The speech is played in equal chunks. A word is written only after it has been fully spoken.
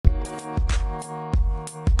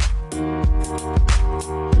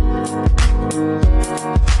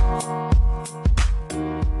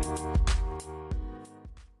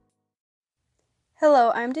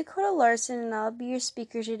I'm Dakota Larson, and I'll be your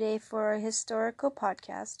speaker today for our historical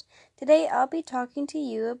podcast. Today, I'll be talking to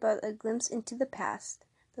you about a glimpse into the past,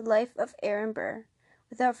 the life of Aaron Burr.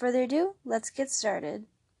 Without further ado, let's get started.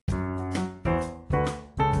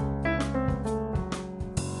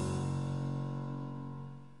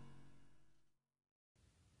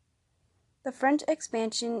 The French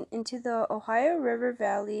expansion into the Ohio River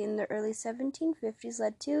Valley in the early 1750s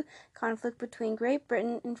led to conflict between Great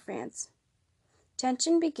Britain and France.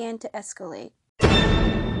 Tension began to escalate.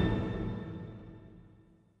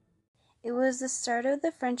 It was the start of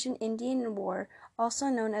the French and Indian War, also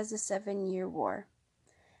known as the 7-Year War.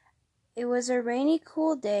 It was a rainy,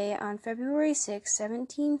 cool day on February 6,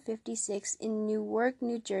 1756, in Newark,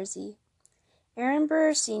 New Jersey. Aaron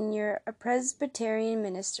Burr Sr., a Presbyterian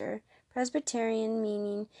minister, Presbyterian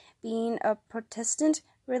meaning being a Protestant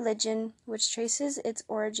religion which traces its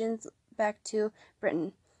origins back to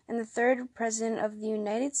Britain, and the third President of the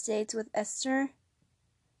United States with Esther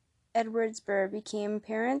Edwards Burr, became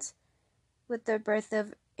parents with the birth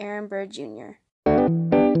of Aaron Burr Jr.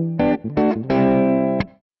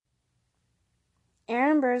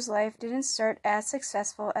 Aaron Burr's life didn't start as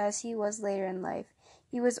successful as he was later in life.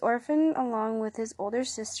 He was orphaned along with his older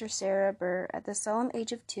sister Sarah Burr at the solemn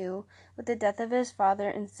age of 2 with the death of his father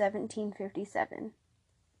in 1757.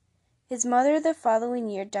 His mother the following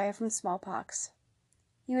year died from smallpox.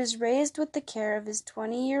 He was raised with the care of his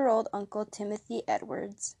 20-year-old uncle Timothy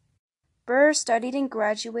Edwards. Burr studied and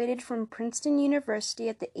graduated from Princeton University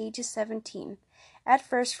at the age of 17. At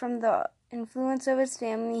first, from the influence of his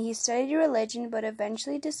family, he studied religion but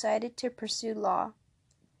eventually decided to pursue law.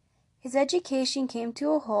 His education came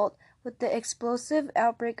to a halt with the explosive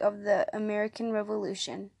outbreak of the American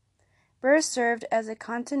Revolution. Burr served as a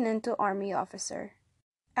Continental Army officer.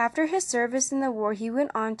 After his service in the war, he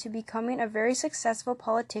went on to becoming a very successful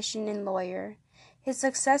politician and lawyer. His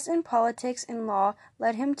success in politics and law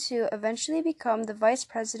led him to eventually become the Vice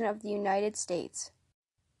President of the United States.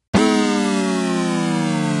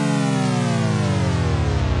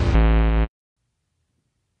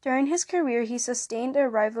 During his career, he sustained a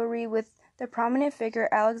rivalry with the prominent figure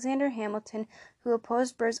Alexander Hamilton, who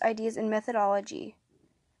opposed Burr's ideas and methodology.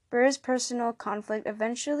 Burr's personal conflict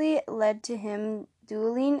eventually led to him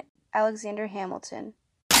dueling Alexander Hamilton.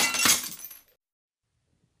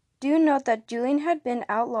 Do note that dueling had been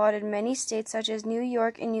outlawed in many states such as New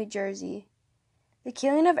York and New Jersey. The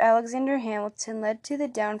killing of Alexander Hamilton led to the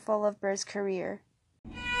downfall of Burr's career.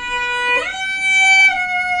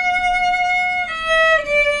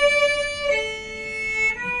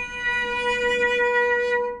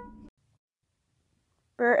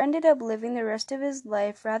 Burr ended up living the rest of his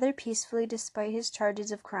life rather peacefully despite his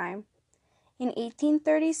charges of crime. In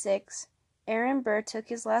 1836, Aaron Burr took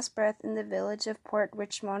his last breath in the village of Port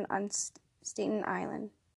Richmond on Staten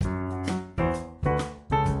Island.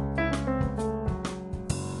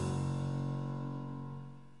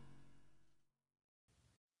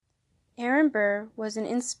 Aaron Burr was an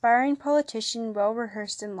inspiring politician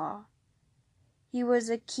well-rehearsed in law. He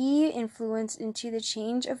was a key influence into the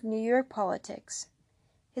change of New York politics.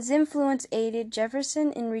 His influence aided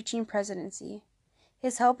Jefferson in reaching presidency.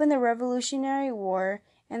 His help in the Revolutionary War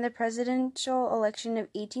and the presidential election of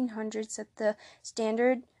 1800 set the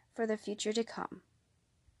standard for the future to come.